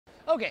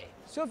Okay,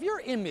 so if you're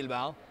in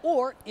Bilbao,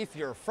 or if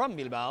you're from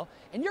Bilbao,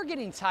 and you're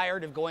getting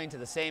tired of going to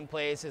the same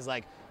places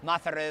like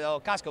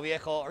Mazarredo, Casco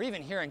Viejo, or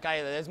even here in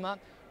Calle de Desma,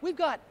 we've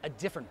got a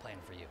different plan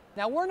for you.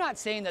 Now, we're not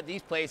saying that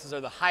these places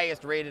are the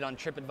highest rated on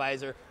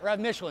Tripdadvisor or have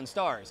Michellin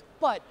stars,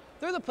 but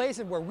they're the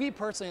places where we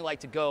personally like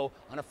to go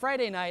on a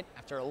Friday night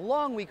after a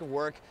long week of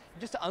work,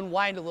 just to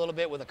unwind a little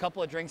bit with a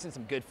couple of drinks and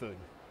some good food.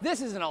 This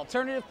is an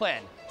alternative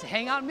plan to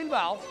hang out in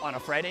Bilbao on a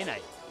Friday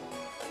night.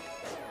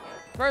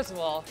 First of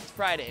all, it's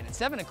Friday and it's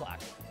 7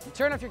 o'clock. You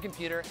turn off your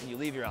computer and you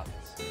leave your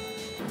office.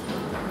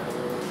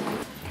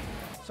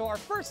 So our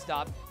first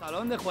stop,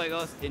 Salón de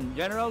Juegos in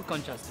General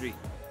Concha Street,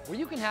 where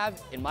you can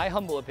have, in my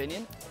humble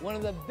opinion, one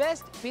of the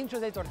best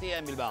pinchos de tortilla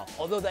in Bilbao,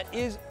 although that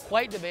is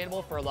quite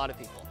debatable for a lot of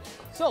people.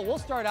 So we'll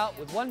start out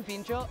with one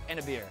pincho and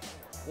a beer,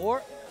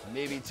 or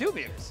maybe 2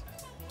 beers.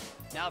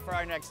 Now for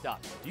our next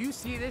stop. Do you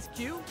see this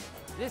queue?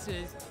 This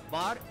is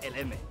Bar El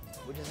M,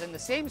 which is in the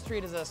same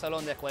street as the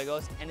Salón de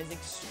Juegos and is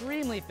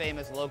extremely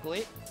famous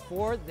locally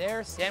for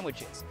their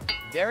sandwiches.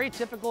 Very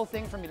typical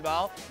thing from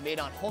Bilbao, made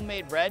on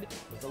homemade bread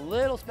with a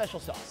little special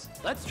sauce.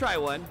 Let's try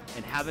one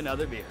and have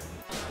another beer.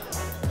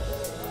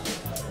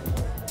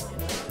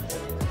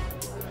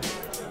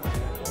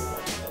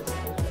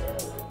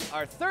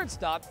 Our third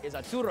stop is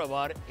Azzurro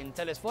Bar in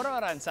Telesforo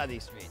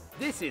Aranzadi Street.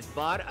 This is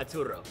Bar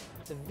Azzurro.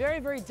 It's a very,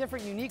 very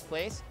different, unique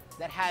place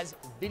that has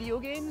video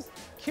games,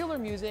 killer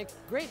music,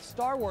 great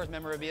Star Wars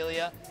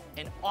memorabilia,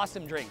 and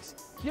awesome drinks.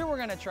 Here we're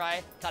gonna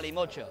try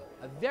calimocho,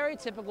 a very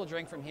typical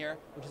drink from here,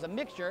 which is a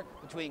mixture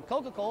between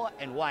Coca-Cola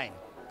and wine.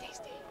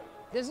 Tasty.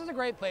 This is a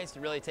great place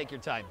to really take your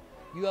time.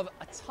 You have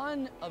a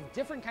ton of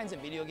different kinds of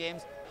video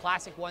games,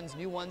 classic ones,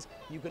 new ones,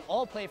 you can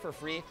all play for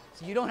free,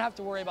 so you don't have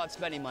to worry about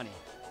spending money.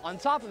 On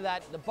top of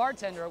that, the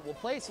bartender will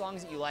play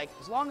songs that you like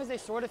as long as they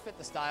sort of fit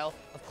the style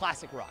of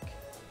classic rock.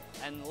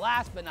 And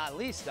last but not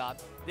least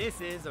stop, this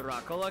is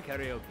Rockola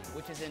Karaoke,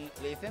 which is in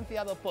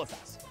Licenciado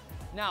Pozas.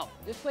 Now,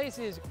 this place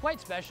is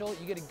quite special.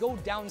 You get to go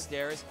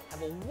downstairs,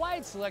 have a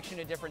wide selection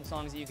of different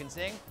songs that you can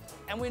sing,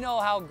 and we know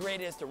how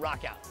great it is to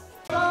rock out.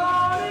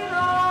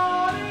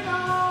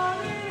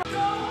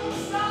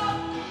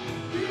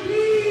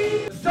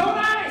 So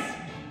nice!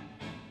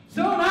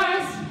 So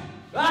nice!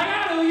 I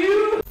got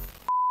you!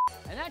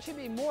 And that should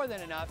be more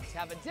than enough to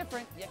have a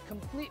different yet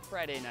complete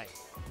Friday night.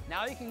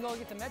 Now you can go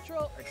get the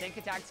metro or take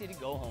a taxi to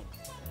go home.